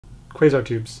Quasar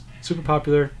tubes, super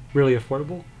popular, really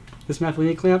affordable. This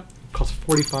Mathilini clamp costs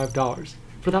 $45.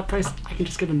 For that price, I can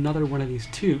just get another one of these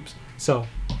tubes. So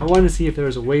I wanted to see if there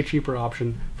was a way cheaper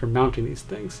option for mounting these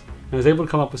things. And I was able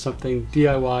to come up with something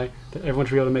DIY that everyone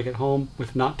should be able to make at home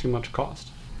with not too much cost.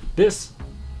 This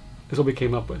is what we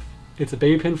came up with. It's a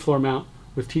baby pin floor mount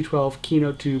with T12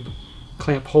 Keynote tube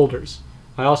clamp holders.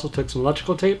 I also took some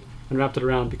electrical tape and wrapped it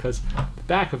around because the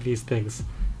back of these things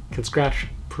can scratch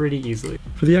pretty easily.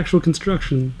 For the actual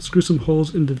construction, screw some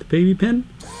holes into the baby pin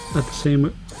at the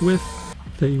same width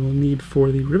that you will need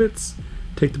for the rivets.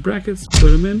 Take the brackets,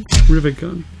 put them in, rivet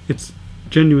gun. It's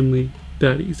genuinely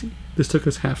that easy. This took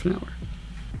us half an hour.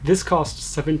 This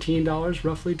costs $17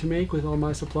 roughly to make with all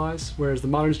my supplies, whereas the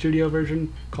Modern Studio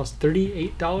version costs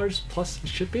 $38 plus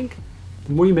shipping.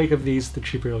 The more you make of these, the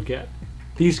cheaper you'll get.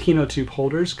 These Keynote tube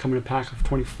holders come in a pack of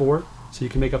 24, so you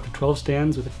can make up to 12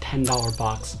 stands with a $10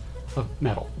 box of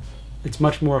metal. It's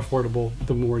much more affordable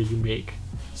the more you make.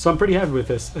 So I'm pretty happy with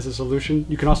this as a solution.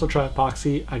 You can also try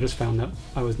epoxy. I just found that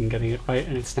I wasn't getting it right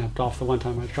and it snapped off the one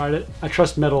time I tried it. I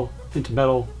trust metal into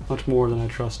metal much more than I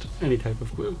trust any type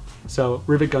of glue. So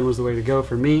rivet gun was the way to go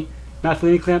for me.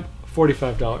 Mathilini clamp,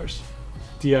 $45.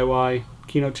 DIY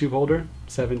Keynote tube holder,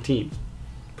 $17.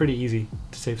 Pretty easy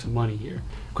to save some money here.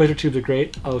 Quasar tubes are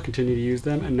great. I will continue to use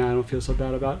them, and now I don't feel so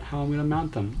bad about how I'm going to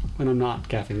mount them when I'm not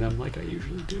gaffing them like I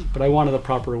usually do. But I wanted a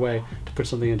proper way to put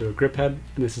something into a grip head,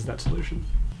 and this is that solution.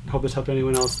 I hope this helped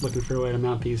anyone else looking for a way to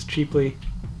mount these cheaply.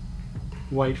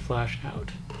 White flash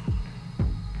out.